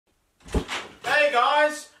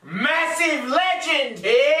guys, massive legend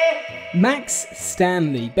here! Max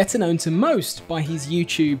Stanley, better known to most by his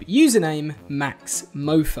YouTube username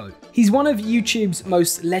Maxmoefoe. He's one of YouTube's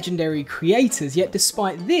most legendary creators, yet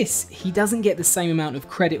despite this, he doesn't get the same amount of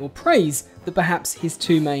credit or praise that perhaps his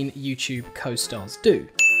two main YouTube co-stars do.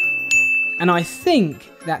 And I think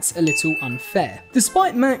that's a little unfair.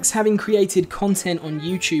 Despite Max having created content on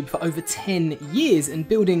YouTube for over 10 years and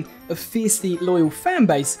building a fiercely loyal fan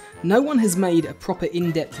base, no one has made a proper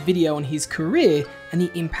in-depth video on his career and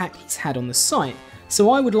the impact he's had on the site. So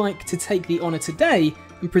I would like to take the honour today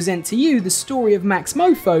and present to you the story of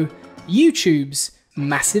Maxmoefoe, YouTube's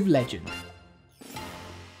massive legend.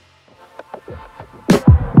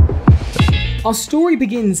 Our story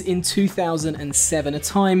begins in 2007, a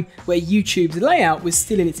time where YouTube's layout was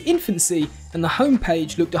still in its infancy and the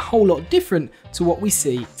homepage looked a whole lot different to what we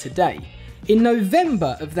see today. In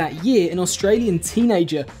November of that year, an Australian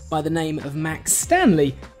teenager by the name of Max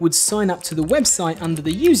Stanley would sign up to the website under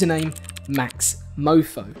the username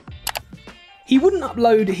Maxmoefoe. He wouldn't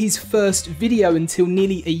upload his first video until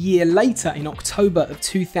nearly a year later in October of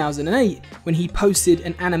 2008 when he posted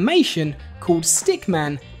an animation called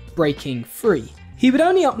Stickman Breaking Free. He would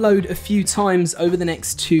only upload a few times over the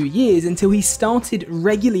next 2 years until he started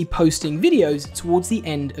regularly posting videos towards the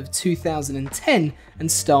end of 2010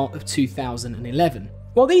 and start of 2011.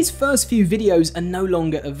 While these first few videos are no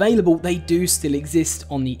longer available, they do still exist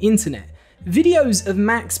on the internet. Videos of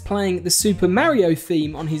Max playing the Super Mario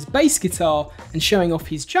theme on his bass guitar and showing off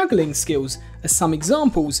his juggling skills are some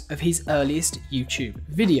examples of his earliest YouTube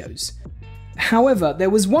videos. However, there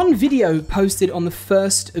was one video posted on the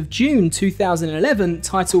 1st of June 2011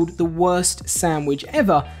 titled "The Worst Sandwich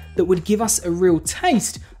Ever" that would give us a real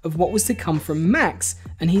taste of what was to come from Max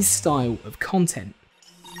and his style of content.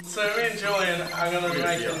 So me and Julian are going to be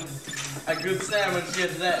making a good sandwich here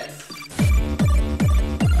today.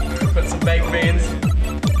 Put some baked beans.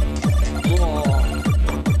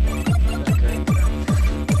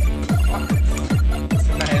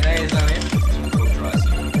 Some mayonnaise on it.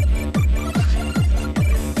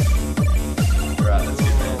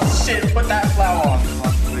 Shit, put that flour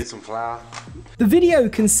on. Need some flour. The video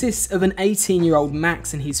consists of an 18-year-old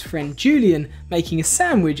Max and his friend Julian making a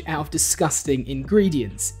sandwich out of disgusting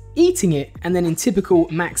ingredients, eating it, and then in typical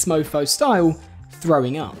Maxmoefoe style,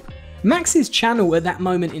 throwing up. Max's channel at that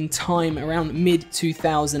moment in time, around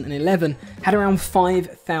mid-2011, had around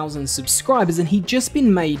 5,000 subscribers and he'd just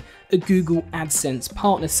been made a Google AdSense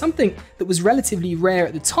partner, something that was relatively rare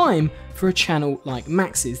at the time for a channel like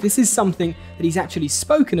Max's. This is something that he's actually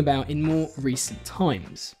spoken about in more recent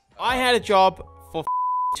times. I had a job for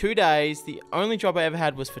 2 days. The only job I ever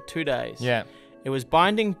had was for 2 days. Yeah. It was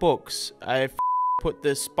binding books. I put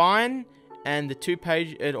the spine and the 2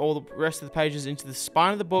 page and all the rest of the pages into the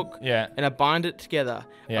spine of the book. Yeah. And I bind it together.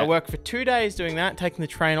 Yeah. I worked for 2 days doing that, taking the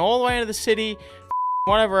train all the way into the city,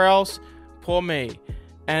 whatever else. Poor me.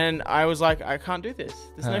 And I was like, I can't do this.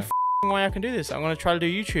 There's no way I can do this. I'm going to try to do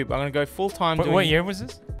YouTube. I'm going to go full time. What year was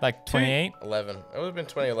this? Like 28? 11. It would have been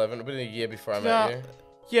 2011. It would have been a year before I met you.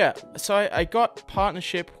 Yeah. So I got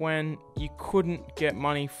partnership when you couldn't get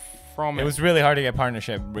money from it. It was really hard to get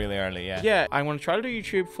partnership really early, yeah. Yeah. I'm going to try to do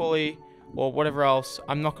YouTube fully or whatever else.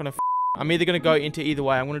 I'm not going to. I'm either going to go into either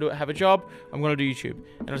way. I'm going to have a job. I'm going to do YouTube.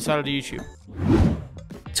 And I decided to do YouTube.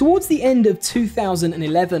 Towards the end of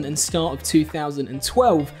 2011 and start of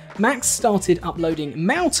 2012, Max started uploading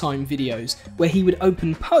mail time videos where he would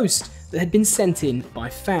open posts that had been sent in by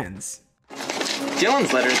fans.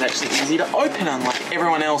 Dylan's letter is actually easy to open unlike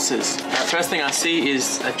everyone else's. First thing I see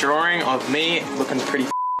is a drawing of me looking pretty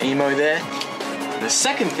emo there. The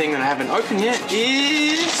second thing that I haven't opened yet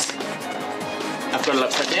is... I've got it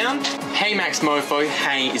upside down. Hey Maxmoefoe,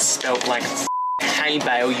 hey is spelled like hey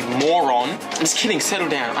Bale, you moron. I'm just kidding, settle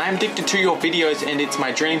down. I am addicted to your videos and it's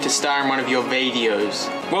my dream to star in one of your videos.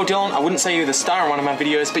 Well Dylan, I wouldn't say you're the star in one of my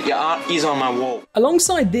videos, but your art is on my wall.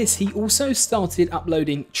 Alongside this, he also started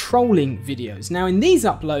uploading trolling videos. Now in these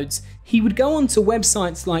uploads, he would go onto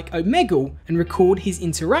websites like Omegle and record his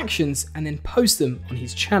interactions and then post them on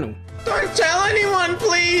his channel. Don't tell anyone,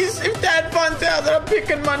 please! If Dad finds out that I'm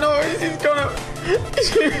picking my nose,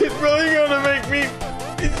 he's really gonna make me...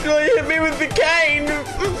 He's really hit me with the cane!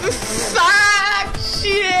 Fuck!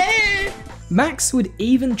 Shit! Max would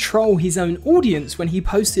even troll his own audience when he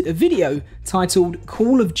posted a video titled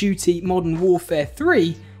Call of Duty Modern Warfare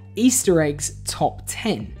 3 Easter Eggs Top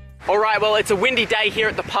 10. Alright, well it's a windy day here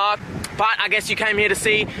at the park, but I guess you came here to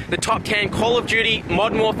see the top 10 Call of Duty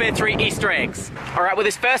Modern Warfare 3 Easter eggs. Alright, well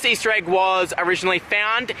this first Easter egg was originally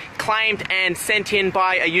found, claimed and sent in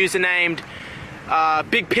by a user named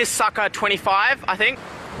Big Piss Sucker 25, I think.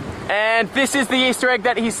 And this is the Easter egg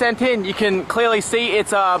that he sent in. You can clearly see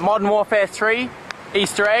it's a Modern Warfare 3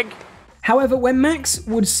 Easter egg. However, where Max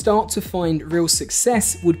would start to find real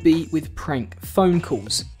success would be with prank phone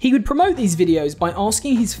calls. He would promote these videos by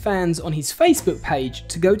asking his fans on his Facebook page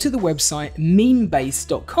to go to the website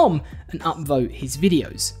memebase.com and upvote his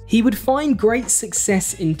videos. He would find great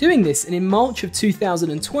success in doing this, and in March of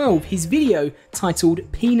 2012, his video titled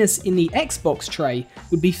Penis in the Xbox Tray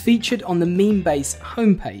would be featured on the Memebase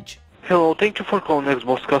homepage. Hello, thank you for calling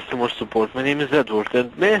Xbox customer support. My name is Edward,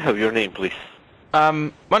 and may I have your name, please?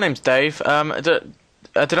 My name's Dave. Did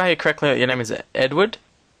I hear correctly that your name is Edward?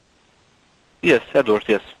 Yes, Edward,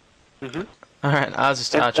 yes. Alright, I was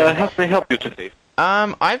just How can I help you today?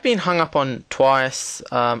 I've been hung up on twice,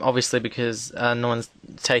 obviously because no one's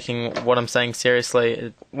taking what I'm saying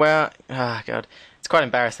seriously. Well, God, it's quite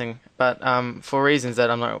embarrassing, but for reasons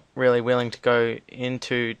that I'm not really willing to go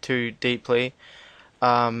into too deeply,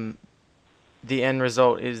 the end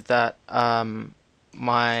result is that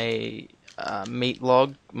my meat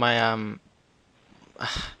log, my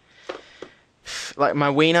like my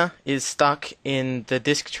wiener is stuck in the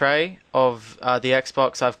disc tray of the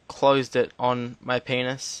Xbox. I've closed it on my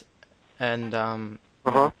penis, and I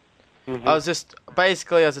was just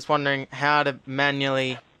wondering how to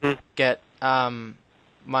manually get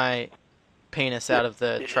my penis out of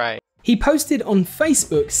the tray. He posted on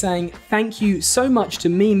Facebook saying, "Thank you so much to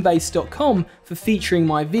memebase.com for featuring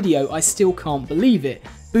my video. I still can't believe it.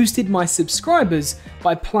 Boosted my subscribers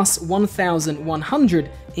by plus 1,100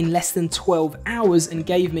 in less than 12 hours and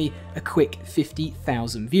gave me a quick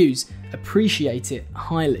 50,000 views. Appreciate it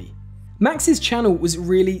highly." Max's channel was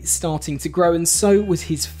really starting to grow, and so was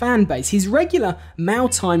his fan base. His regular Mao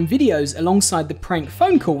Time videos alongside the prank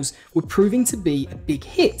phone calls were proving to be a big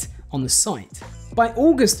hit on the site. By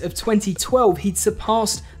August of 2012, he'd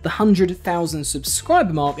surpassed the 100,000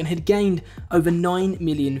 subscriber mark and had gained over 9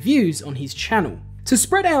 million views on his channel. To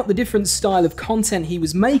spread out the different style of content he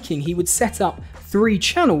was making, he would set up 3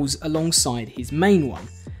 channels alongside his main one.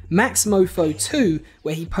 Maxmoefoe 2,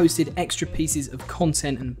 where he posted extra pieces of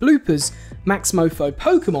content and bloopers, Maxmoefoe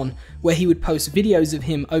Pokemon, where he would post videos of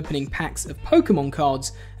him opening packs of Pokemon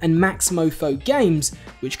cards, and Maxmoefoe Games,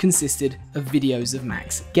 which consisted of videos of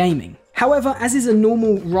Max gaming. However, as is a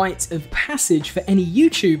normal rite of passage for any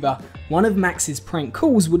YouTuber, one of Max's prank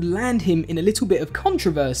calls would land him in a little bit of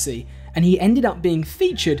controversy, and he ended up being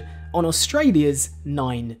featured on Australia's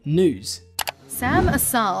 9 News. Sam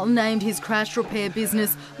Asal named his crash repair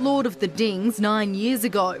business Lord of the Dings 9 years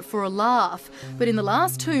ago for a laugh, but in the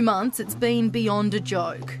last 2 months it's been beyond a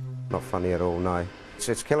joke. Not funny at all, no.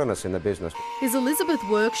 It's killing us in the business. His Elizabeth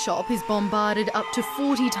workshop is bombarded up to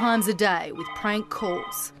 40 times a day with prank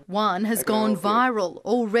calls. One has gone viral,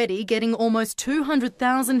 already getting almost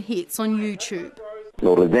 200,000 hits on YouTube.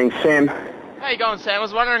 Lord of the Dings, Sam. How you going, Sam? I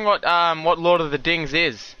was wondering what Lord of the Dings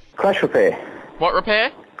is. Crash repair. What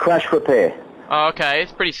repair? Crash repair. Oh, okay,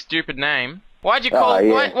 it's a pretty stupid name. Why'd you call?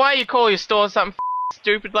 Why you call your store something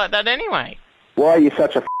stupid like that anyway? Why are you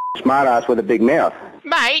such a smart ass with a big mouth?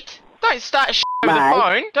 Mate, don't start over the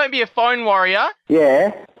phone. Don't be a phone warrior.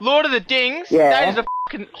 Yeah. Lord of the Dings. Yeah. That is a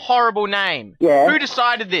fucking horrible name. Yeah. Who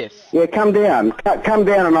decided this? Yeah, come down. Come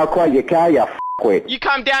down and I'll quote your car, you f***wit. You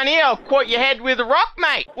come down here, I'll quote your head with a rock,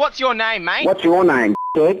 mate. What's your name, mate? What's your name,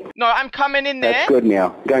 dude? No, I'm coming in there. That's good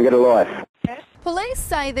now. Go and get a life. Police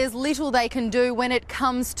say there's little they can do when it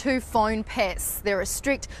comes to phone pests. There are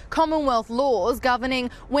strict Commonwealth laws governing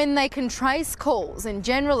when they can trace calls, and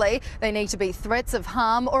generally they need to be threats of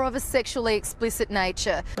harm or of a sexually explicit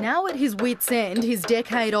nature. Now at his wit's end, his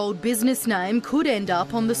decade-old business name could end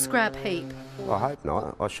up on the scrap heap. I hope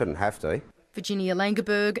not. I shouldn't have to. Virginia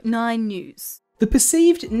Langerberg, 9 News. The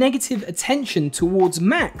perceived negative attention towards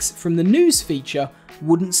Max from the news feature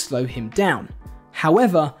wouldn't slow him down.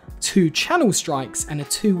 However, 2 channel strikes and a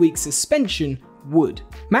 2-week suspension would.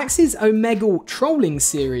 Max's Omegle trolling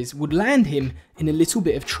series would land him in a little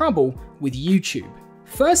bit of trouble with YouTube.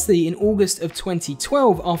 Firstly, in August of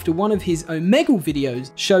 2012, after one of his Omegle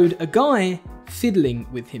videos showed a guy fiddling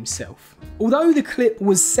with himself. Although the clip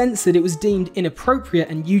was censored, it was deemed inappropriate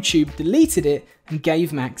and YouTube deleted it and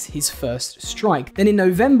gave Max his first strike. Then in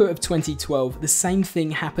November of 2012, the same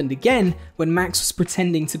thing happened again when Max was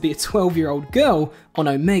pretending to be a 12-year-old girl on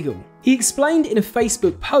Omegle. He explained in a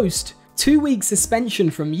Facebook post, 2-week suspension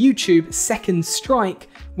from YouTube, second strike,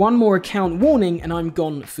 1 more account warning and I'm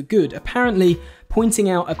gone for good. Apparently, pointing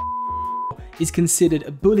out a is considered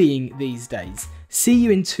a bullying these days. See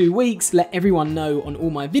you in 2 weeks, let everyone know on all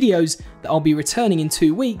my videos that I'll be returning in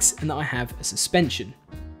 2 weeks and that I have a suspension.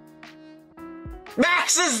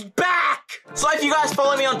 Max is back! So if you guys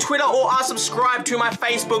follow me on Twitter or are subscribed to my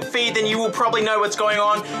Facebook feed, then you will probably know what's going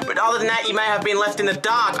on. But other than that, you may have been left in the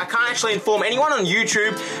dark. I can't actually inform anyone on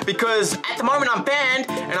YouTube because at the moment I'm banned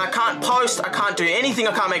and I can't post, I can't do anything,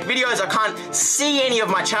 I can't make videos, I can't see any of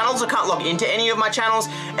my channels, I can't log into any of my channels.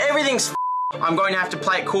 Everything's I'm going to have to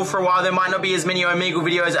play it cool for a while. There might not be as many Omegle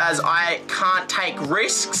videos as I can't take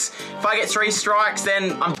risks. If I get 3 strikes,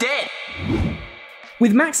 then I'm dead.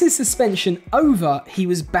 With Max's suspension over, he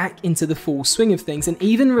was back into the full swing of things and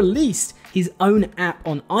even released his own app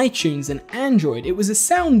on iTunes and Android. It was a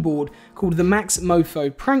soundboard called the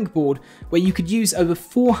Maxmoefoe prank board, where you could use over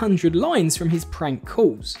 400 lines from his prank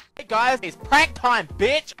calls. Hey guys, it's prank time,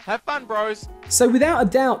 bitch! Have fun, bros. So without a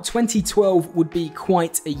doubt, 2012 would be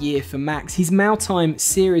quite a year for Max. His Maotime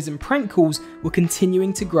series and prank calls were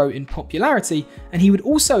continuing to grow in popularity, and he would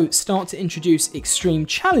also start to introduce extreme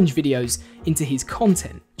challenge videos into his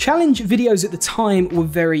content. Challenge videos at the time were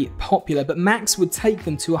very popular, but Max would take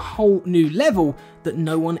them to a whole new level that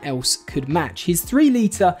no one else could match. His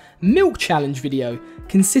 3-litre milk challenge video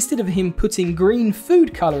consisted of him putting green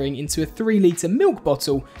food colouring into a 3-litre milk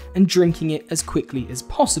bottle and drinking it as quickly as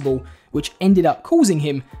possible, which ended up causing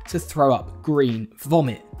him to throw up green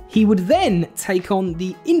vomit. He would then take on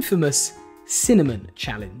the infamous cinnamon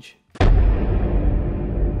challenge.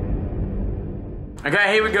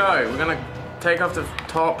 Okay, here we go. We're gonna take off the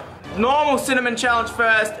top. Normal cinnamon challenge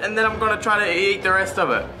first, and then I'm gonna try to eat the rest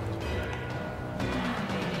of it.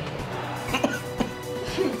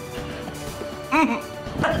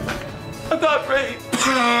 I can't breathe.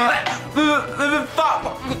 Fuck,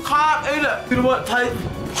 I can't eat it. You know what, taste?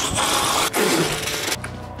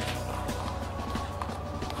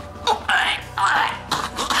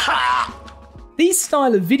 These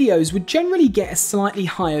style of videos would generally get a slightly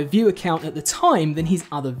higher viewer count at the time than his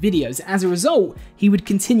other videos. As a result, he would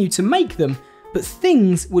continue to make them, but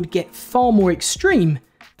things would get far more extreme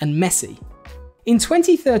and messy. In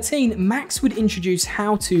 2013, Max would introduce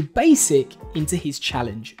Howtobasic into his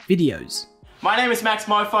challenge videos. My name is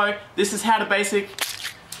Maxmoefoe. This is Howtobasic.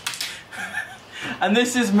 And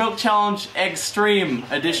this is Milk Challenge Extreme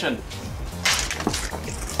Edition.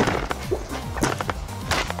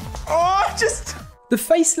 Oh, The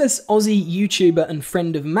faceless Aussie YouTuber and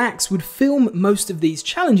friend of Max would film most of these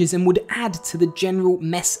challenges and would add to the general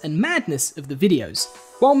mess and madness of the videos.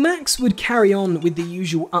 While Max would carry on with the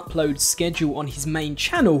usual upload schedule on his main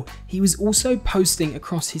channel, he was also posting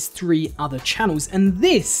across his 3 other channels, and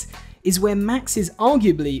this is where Max is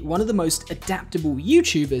arguably one of the most adaptable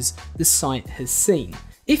YouTubers the site has seen.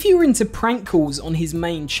 If you were into prank calls on his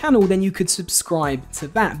main channel, then you could subscribe to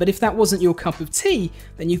that. But if that wasn't your cup of tea,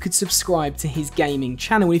 then you could subscribe to his gaming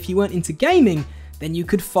channel. If you weren't into gaming, then you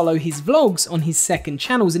could follow his vlogs on his second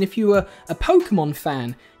channels. And if you were a Pokemon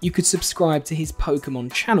fan, you could subscribe to his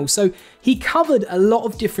Pokemon channel. So he covered a lot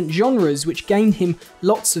of different genres, which gained him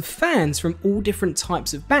lots of fans from all different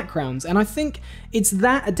types of backgrounds. And I think it's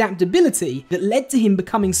that adaptability that led to him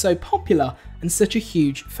becoming so popular and such a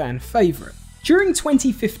huge fan favorite. During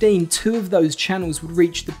 2015, 2 of those channels would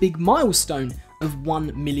reach the big milestone of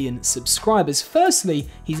 1 million subscribers. Firstly,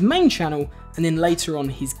 his main channel, and then later on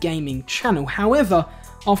his gaming channel. However,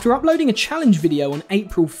 after uploading a challenge video on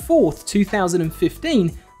April 4th,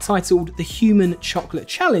 2015, titled The Human Chocolate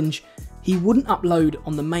Challenge, he wouldn't upload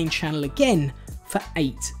on the main channel again for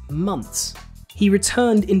 8 months. He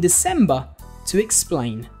returned in December to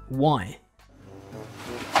explain why.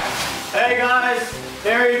 Hey guys,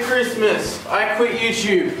 Merry Christmas. I quit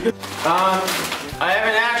YouTube. I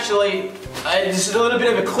haven't actually, this is a little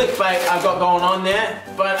bit of a clickbait I've got going on there,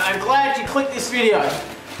 but I'm glad you clicked this video.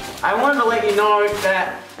 I wanted to let you know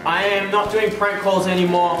that I am not doing prank calls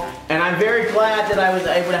anymore, and I'm very glad that I was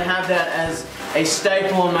able to have that as a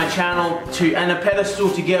staple on my channel and a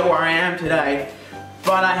pedestal to get where I am today.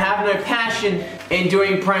 But I have no passion in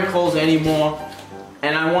doing prank calls anymore,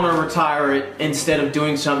 and I want to retire it instead of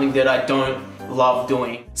doing something that I don't love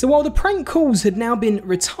doing. So while the prank calls had now been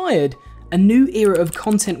retired, a new era of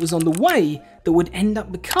content was on the way that would end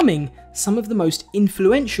up becoming some of the most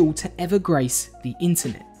influential to ever grace the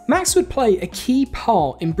internet. Max would play a key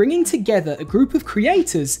part in bringing together a group of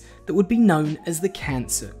creators that would be known as the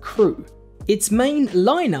Cancer Crew. Its main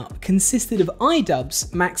lineup consisted of iDubbbz,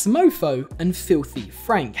 Maxmoefoe, and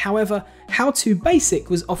Filthyfrank. However, Howtobasic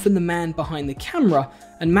was often the man behind the camera,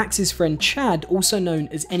 and Max's friend Chad, also known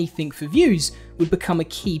as Anything for Views, would become a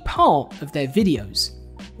key part of their videos.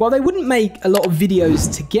 While they wouldn't make a lot of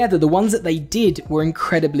videos together, the ones that they did were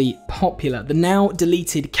incredibly popular. The now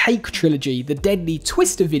deleted Cake Trilogy, the Deadly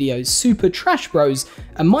Twister videos, Super Trash Bros,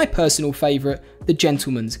 and my personal favourite, The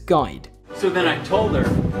Gentleman's Guide. So then I told her,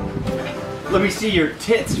 Let me see your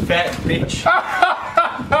tits, fat bitch.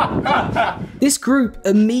 This group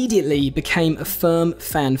immediately became a firm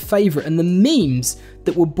fan favourite, and the memes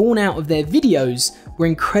that were born out of their videos were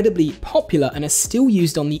incredibly popular and are still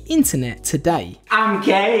used on the internet today. I'm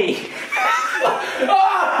gay.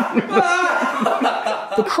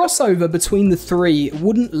 The crossover between the three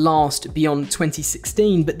wouldn't last beyond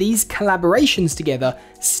 2016, but these collaborations together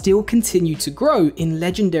still continue to grow in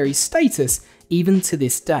legendary status even to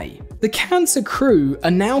this day. The Cancer Crew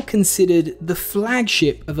are now considered the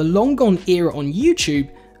flagship of a long-gone era on YouTube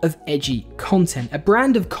of edgy content, a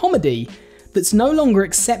brand of comedy that's no longer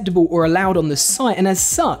acceptable or allowed on the site, and as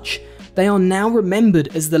such, they are now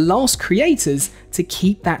remembered as the last creators to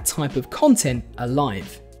keep that type of content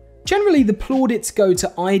alive. Generally, the plaudits go to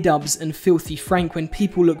iDubbbz and Filthyfrank when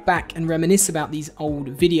people look back and reminisce about these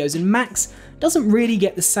old videos, and Max doesn't really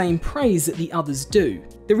get the same praise that the others do.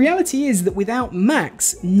 The reality is that without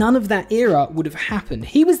Max, none of that era would have happened.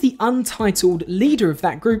 He was the untitled leader of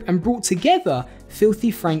that group and brought together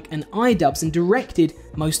Filthyfrank and iDubbbz and directed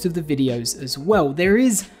most of the videos as well. There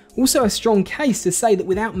is also a strong case to say that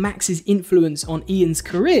without Max's influence on Ian's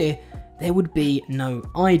career, there would be no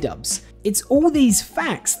iDubbbz. It's all these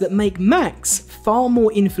facts that make Max far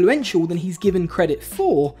more influential than he's given credit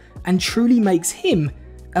for, and truly makes him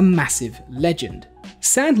a massive legend.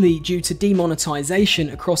 Sadly, due to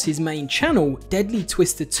demonetization across his main channel, Deadly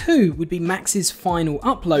Twister 2 would be Max's final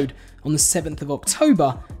upload on the 7th of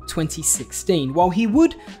October 2016. While he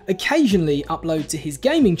would occasionally upload to his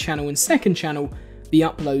gaming channel and second channel, the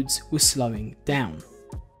uploads were slowing down.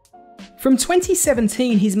 From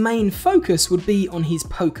 2017, his main focus would be on his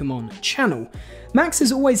Pokemon channel. Max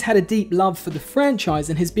has always had a deep love for the franchise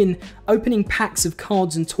and has been opening packs of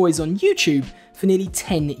cards and toys on YouTube for nearly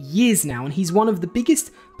 10 years now, and he's one of the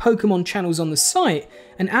biggest Pokemon channels on the site,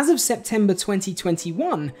 and as of September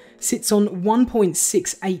 2021, sits on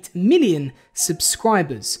 1.68 million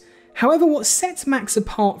subscribers. However, what sets Max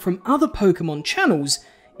apart from other Pokemon channels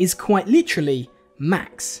is quite literally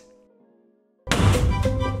Max.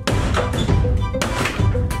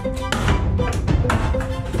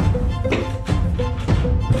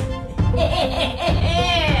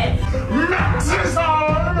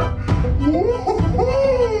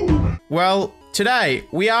 Well, today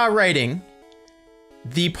we are rating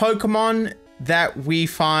the Pokemon that we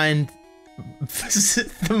find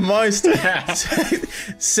the most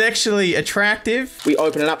sexually attractive. We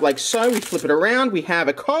open it up like so, we flip it around, we have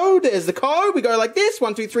a code, there's the code, we go like this,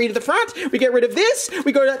 1, 2, 3 to the front, we get rid of this,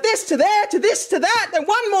 we go like this to there, to this to that, then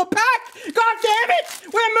one more pack, god damn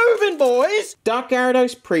it, we're moving boys! Dark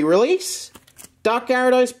Gyarados pre-release, Dark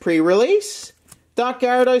Gyarados pre-release, Dark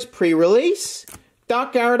Gyarados pre-release,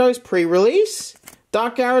 Dark Gyarados pre-release,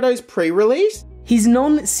 Dark Gyarados pre-release. His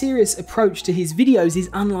non-serious approach to his videos is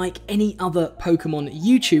unlike any other Pokemon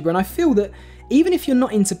YouTuber, and I feel that even if you're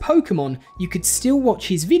not into Pokemon, you could still watch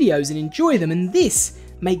his videos and enjoy them, and this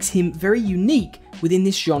makes him very unique within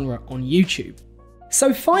this genre on YouTube.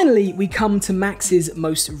 So finally, we come to Max's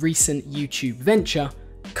most recent YouTube venture,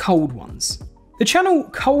 Cold Ones. The channel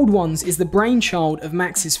Cold Ones is the brainchild of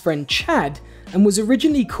Max's friend Chad, and was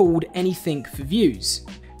originally called Anything for Views.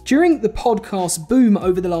 During the podcast boom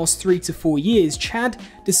over the last 3 to 4 years, Chad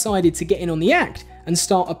decided to get in on the act and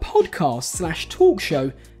start a podcast / talk show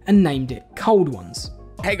and named it Cold Ones.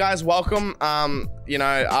 Hey guys, welcome. You know,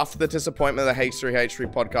 after the disappointment of the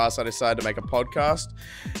H3H3 podcast, I decided to make a podcast.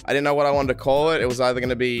 I didn't know what I wanted to call it. It was either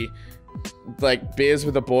going to be like Beers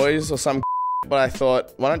with the Boys or some but I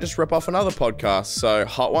thought, why not just rip off another podcast? So,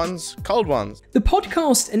 Hot Ones, Cold Ones. The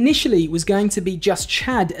podcast initially was going to be just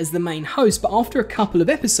Chad as the main host, but after a couple of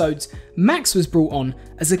episodes, Max was brought on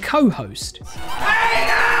as a co-host.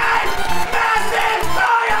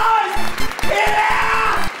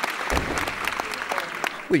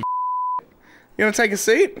 You wanna take a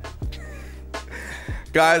seat?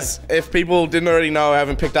 Guys, if people didn't already know,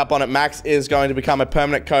 haven't picked up on it, Max is going to become a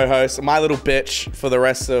permanent co-host, my little bitch, for the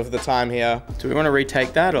rest of the time here. Do we want to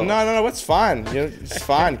retake that? Or? No, it's fine. It's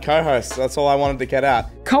fine, co-host. That's all I wanted to get out.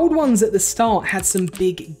 Cold Ones at the start had some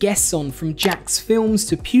big guests on, from Jack's Films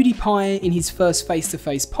to PewDiePie in his first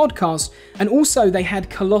face-to-face podcast, and also they had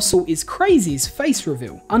Colossal is Crazy's face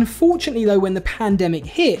reveal. Unfortunately though, when the pandemic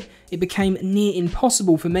hit, it became near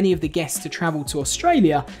impossible for many of the guests to travel to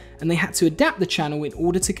Australia, and they had to adapt the channel in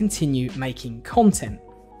order to continue making content.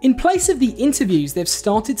 In place of the interviews, they've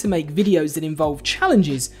started to make videos that involve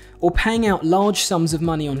challenges or paying out large sums of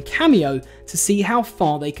money on Cameo to see how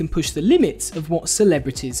far they can push the limits of what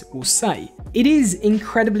celebrities will say. It is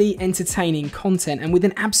incredibly entertaining content, and with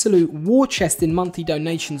an absolute war chest in monthly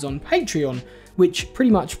donations on Patreon, which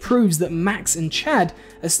pretty much proves that Max and Chad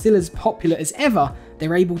are still as popular as ever,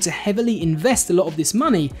 they're able to heavily invest a lot of this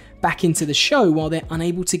money back into the show while they're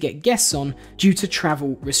unable to get guests on due to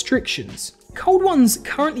travel restrictions. Cold Ones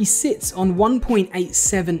currently sits on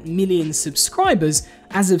 1.87 million subscribers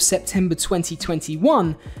as of September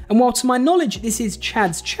 2021, and while to my knowledge this is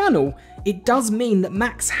Chad's channel, it does mean that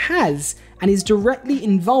Max has and is directly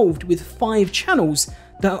involved with 5 channels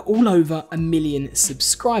that are all over 1 million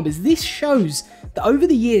subscribers. This shows that over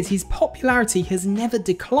the years his popularity has never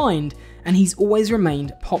declined and he's always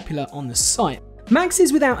remained popular on the site. Max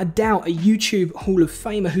is without a doubt a YouTube Hall of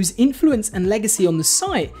Famer whose influence and legacy on the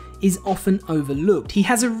site is often overlooked. He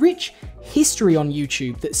has a rich history on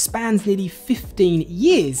YouTube that spans nearly 15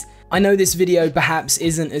 years. I know this video perhaps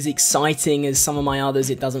isn't as exciting as some of my others,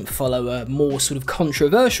 it doesn't follow a more sort of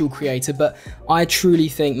controversial creator, but I truly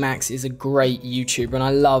think Max is a great YouTuber and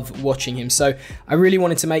I love watching him. So I really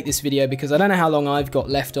wanted to make this video because I don't know how long I've got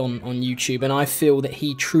left on YouTube, and I feel that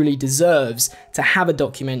he truly deserves to have a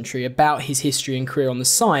documentary about his history and career on the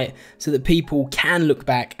site so that people can look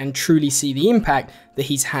back and truly see the impact that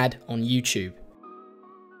he's had on YouTube.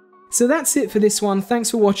 So that's it for this one.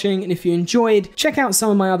 Thanks for watching, and if you enjoyed, check out some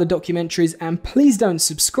of my other documentaries, and please don't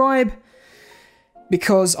subscribe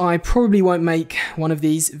because I probably won't make one of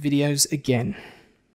these videos again.